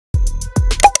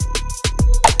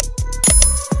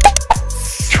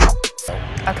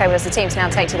OK, well, as the teams now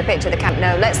take to the pitch at the Camp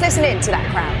Nou, let's listen in to that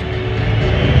crowd.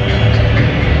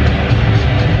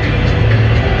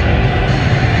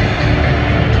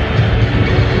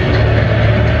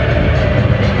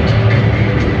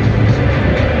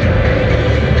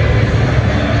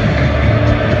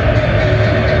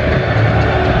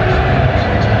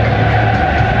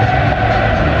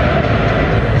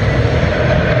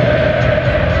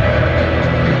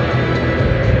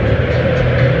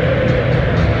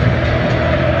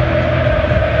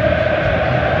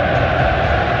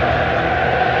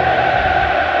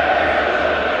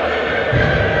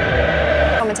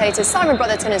 Commentators Simon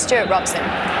Brotherton and Stuart Robson.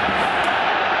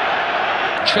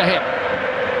 For him.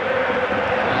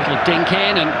 A little dink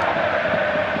in, and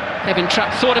Kevin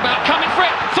Trapp thought about coming for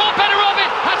it, thought better of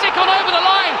it. Has it gone over the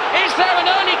line? Is there an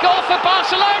early goal for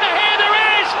Barcelona? Here there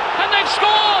is, and they've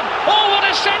scored. Oh, what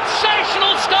a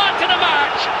sensational start to the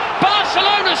match.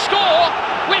 Barcelona score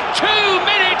with 2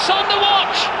 minutes on the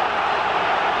watch.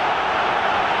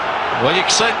 Well, you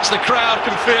can sense the crowd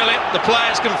can feel it, the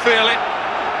players can feel it.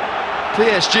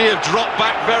 PSG have dropped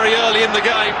back very early in the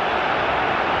game.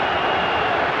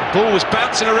 The ball was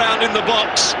bouncing around in the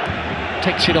box.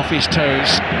 Takes it off his toes.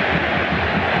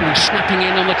 Snapping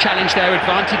in on the challenge there.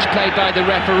 Advantage played by the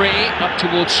referee up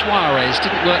towards Suarez.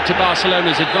 Didn't work to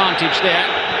Barcelona's advantage there.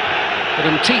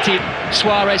 But Umtiti,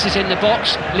 Suarez is in the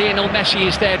box. Lionel Messi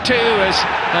is there too. As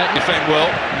defend well.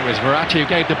 It was Verratti who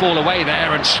gave the ball away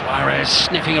there, and Suarez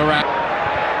sniffing around.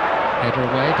 Header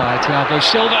away by Thiago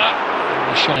Silva.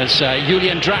 As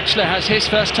Julian Draxler has his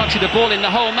first touch of the ball in the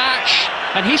whole match,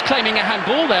 and he's claiming a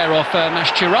handball there off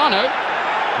Mascherano.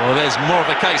 Well, there's more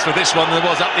of a case for this one than there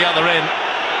was up the other end,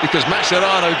 because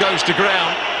Mascherano goes to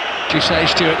ground. You say,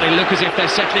 Stuart, they look as if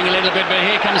they're settling a little bit, but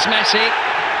here comes Messi,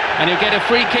 and he'll get a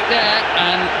free kick there,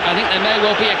 and I think there may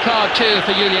well be a card too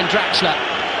for Julian Draxler.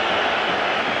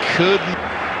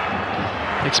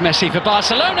 It's Messi for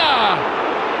Barcelona,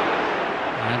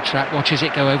 and Trapp watches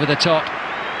it go over the top.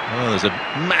 Oh, there's a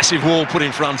massive wall put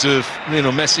in front of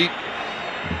Lionel Messi.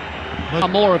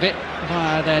 More of it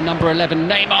via their number 11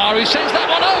 Neymar, who sends that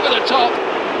one over the top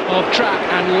of Trapp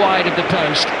and wide of the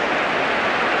post.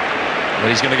 Well,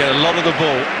 he's going to get a lot of the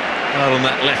ball out on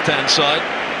that left-hand side.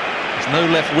 There's no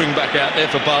left wing-back out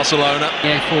there for Barcelona.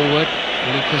 Yeah, forward.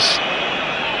 Lucas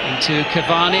into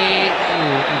Cavani.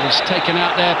 Oh, it was taken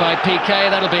out there by PK.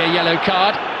 That'll be a yellow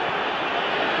card.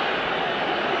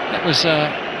 That was...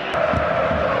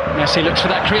 Messi looks for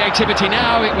that creativity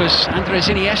now. It was Andres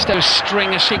Iniesta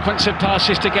string a sequence of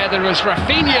passes together as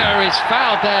Rafinha is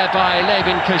fouled there by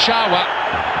Levin Kurzawa.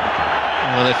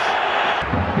 Well, if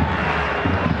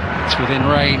it's within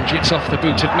range, it's off the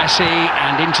boot of Messi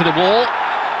and into the wall.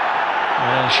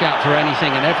 They'll shout for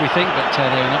anything and everything, but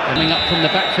they're not coming up from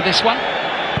the back for this one.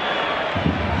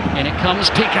 In it comes,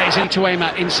 PK's into aim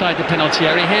at inside the penalty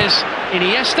area. Here's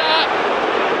Iniesta.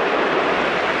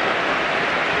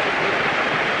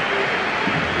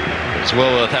 It's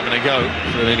well worth having a go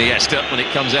for Iniesta when it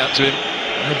comes out to him.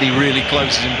 Nobody really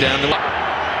closes him down.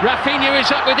 Rafinha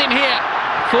is up with him here.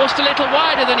 Forced a little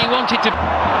wider than he wanted to.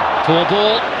 Poor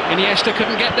ball. Iniesta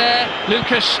couldn't get there.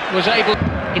 Lucas was able.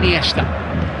 Iniesta.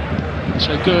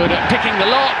 So good at picking the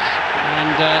lock.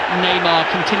 And Neymar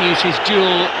continues his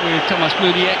duel with Thomas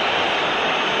Meunier.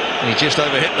 He just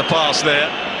overhit the pass there.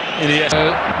 Iniesta.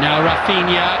 So now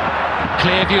Rafinha.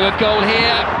 Clear view of goal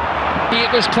here. It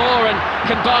was poor, and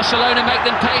can Barcelona make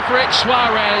them pay for it?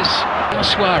 Suarez.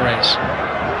 Suarez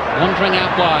wandering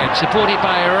out wide, supported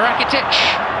by Rakitic.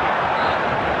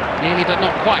 Nearly, but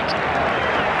not quite.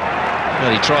 Well,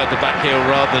 he tried the back heel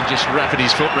rather than just wrapping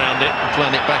his foot round it and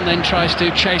playing it back. And then tries to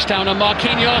chase down a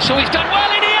Marquinhos, so he's done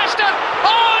well. Iniesta!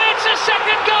 Oh, and it's a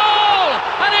second goal!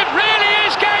 And it really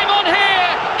is game on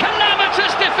here!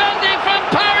 Calamitous defending from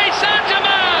Paris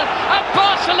Saint-Germain! And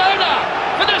Barcelona,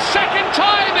 for the second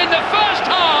time in the first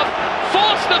half,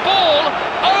 forced the ball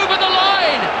over the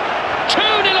line. 2-0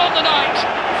 on the night,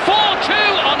 4-2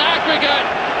 on aggregate,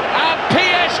 and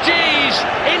PSG's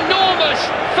enormous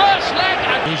first leg.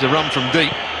 He's a run from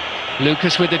deep.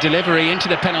 Lucas with the delivery into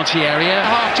the penalty area.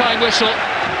 Half-time whistle.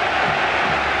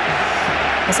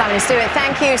 Well, Simon and Stuart,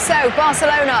 thank you. So,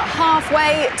 Barcelona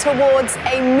halfway towards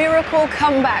a miracle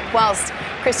comeback, whilst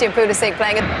Christian Pulisic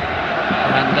playing a...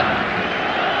 And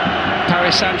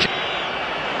Paris Saint-Germain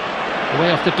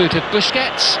away off the boot of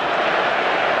Busquets.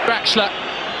 Draxler,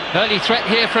 early threat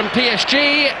here from PSG,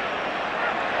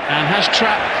 and has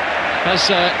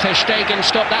Ter Stegen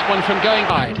stopped that one from going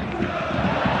wide.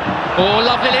 Oh,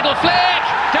 lovely little flick,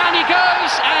 down he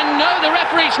goes, and no, the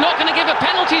referee's not going to give a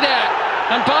penalty there,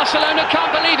 and Barcelona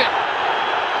can't believe it.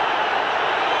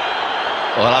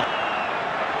 Well,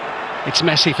 it's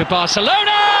Messi for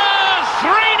Barcelona!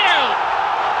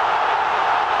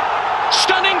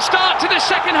 start to the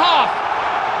second half.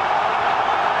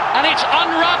 And it's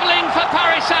unravelling for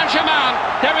Paris Saint-Germain.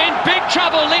 They're in big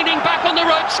trouble, leaning back on the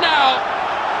ropes now.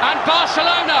 And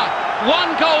Barcelona,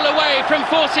 one goal away from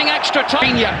forcing extra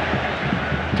time.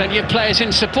 Plenty of players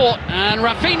in support, and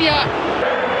Rafinha.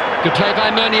 Good play by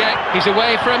Meunier. He's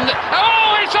away from the...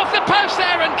 Oh, it's off the post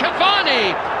there, and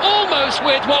Cavani almost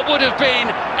with what would have been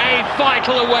a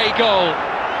vital away goal.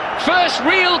 First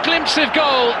real glimpse of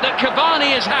goal that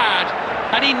Cavani has had,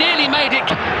 and he nearly made it.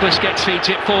 Busquets feeds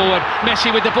it forward.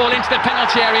 Messi with the ball into the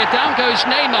penalty area. Down goes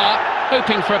Neymar,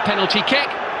 hoping for a penalty kick.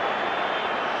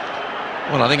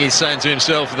 Well, I think he's saying to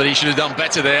himself that he should have done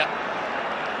better there.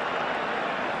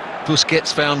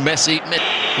 Busquets found Messi.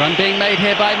 Run being made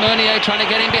here by Meunier, trying to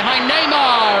get in behind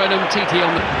Neymar, and Umtiti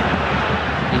on the...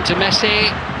 into Messi.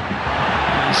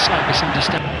 Slight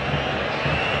misunderstanding.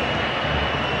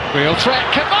 Real threat,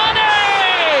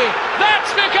 Cavani!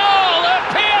 That's the goal that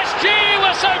PSG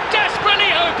were so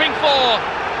desperately hoping for.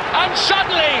 And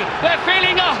suddenly, they're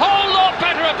feeling a whole lot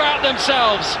better about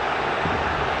themselves.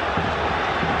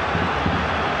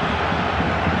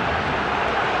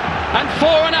 And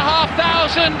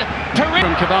 4,500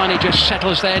 from Cavani just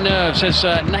settles their nerves as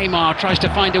Neymar tries to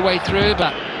find a way through,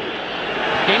 but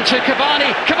into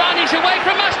Cavani. Cavani's away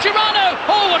from Mascherano.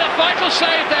 Oh, what a vital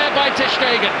save there by Ter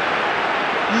Stegen.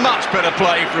 Much better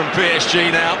play from PSG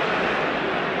now.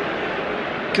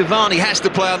 Cavani has to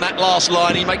play on that last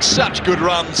line. He makes such good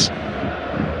runs.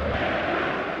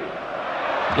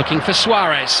 Looking for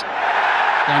Suarez.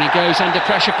 Down he goes under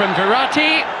pressure from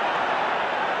Verratti.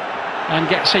 And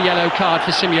gets a yellow card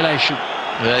for simulation.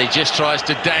 Well, he just tries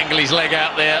to dangle his leg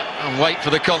out there and wait for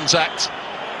the contact.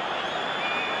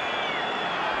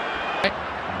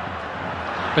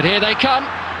 But here they come,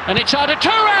 and it's Arda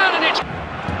Turan, and it's...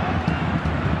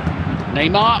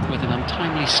 Neymar with an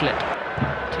untimely slip.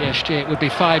 PSG, it would be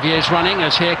 5 years running,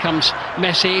 as here comes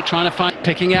Messi, trying to find...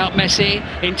 Picking out Messi,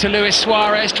 into Luis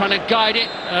Suarez, trying to guide it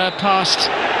past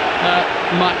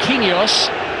Marquinhos.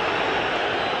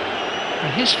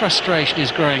 And his frustration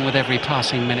is growing with every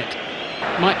passing minute.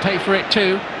 Might pay for it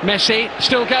too. Messi,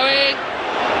 still going.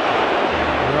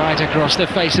 Right across the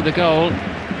face of the goal.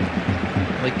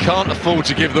 They can't afford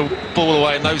to give the ball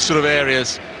away in those sort of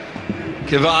areas.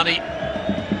 Cavani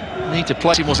need to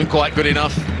play. He wasn't quite good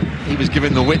enough. He was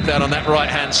given the width out on that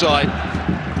right-hand side.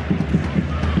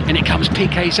 And it comes,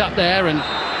 Piqué's up there, and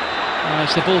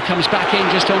as the ball comes back in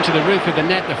just onto the roof of the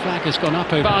net, the flag has gone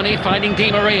up over. Cavani finding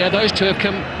Di Maria. Those two have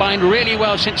combined really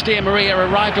well since Di Maria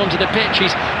arrived onto the pitch.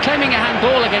 He's claiming a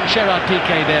handball against Gerard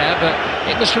Piqué there, but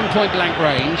it was from point-blank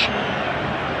range.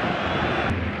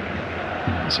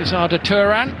 This is Arda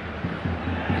Turan.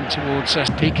 And towards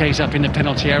Piqué's up in the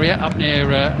penalty area, up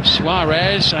near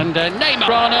Suarez and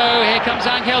Neymar. Here comes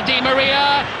Angel Di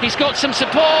Maria. He's got some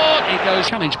support. He goes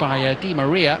challenged by Di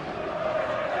Maria.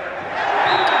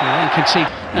 You can see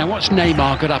now what's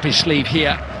Neymar got up his sleeve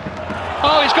here.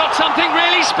 Oh, he's got something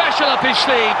really special up his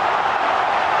sleeve.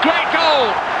 Great goal.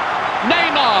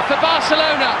 Neymar for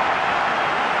Barcelona.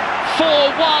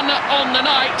 4-1 on the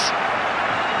night.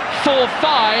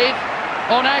 4-5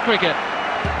 on aggregate.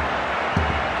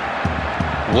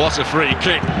 What a free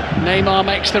kick. Neymar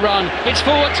makes the run. It's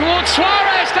forward towards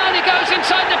Suarez. Down he goes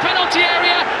inside the penalty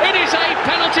area. It is a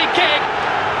penalty kick,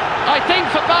 I think,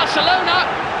 for Barcelona.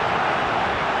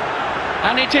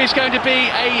 And it is going to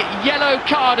be a yellow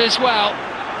card as well.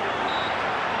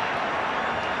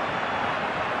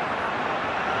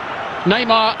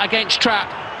 Neymar against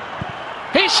Trapp.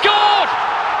 He scored!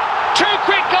 2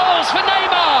 quick goals for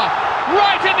Neymar,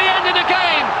 right at the end of the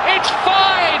game. It's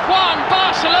 5-1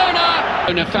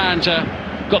 Barcelona. Fans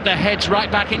got their heads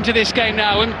right back into this game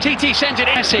now. And Titi sends it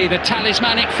in. Messi, the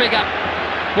talismanic figure.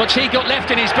 What's he got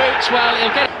left in his boots? Well,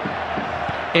 he'll get it.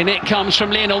 In it comes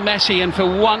from Lionel Messi, and for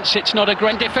once it's not a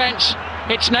great defence.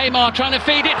 It's Neymar trying to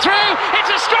feed it through. It's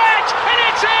a stretch, and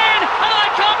it's in! And I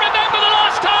can't remember the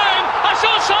last time I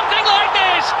saw something like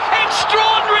this.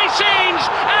 Extraordinary scenes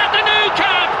at the Nou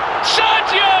Camp.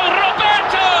 Sergio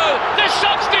Roberto, the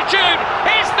substitute,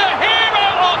 is the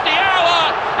hero of the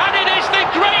hour, and it is the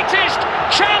greatest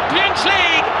Champions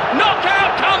League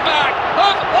knockout comeback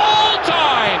of all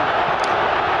time.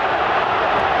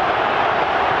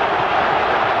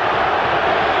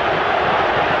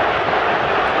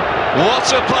 What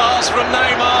a pass from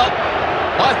Neymar.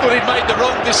 I thought he'd made the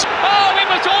wrong decision. Oh, it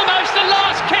was almost the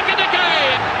last kick of the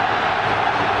game.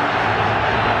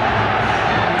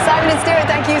 Simon and Stuart,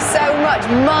 thank you so much.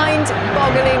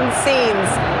 Mind-boggling scenes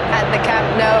at the Camp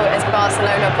Nou as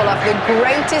Barcelona pull off the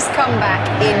greatest comeback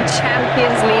in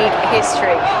Champions League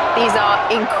history. These are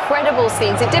incredible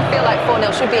scenes. It did feel like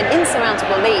 4-0 should be an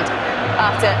insurmountable lead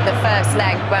after the first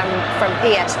leg from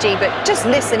PSG. But just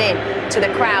listen in to the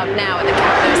crowd now at the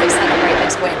Camp Nou as they celebrate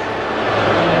this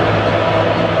win.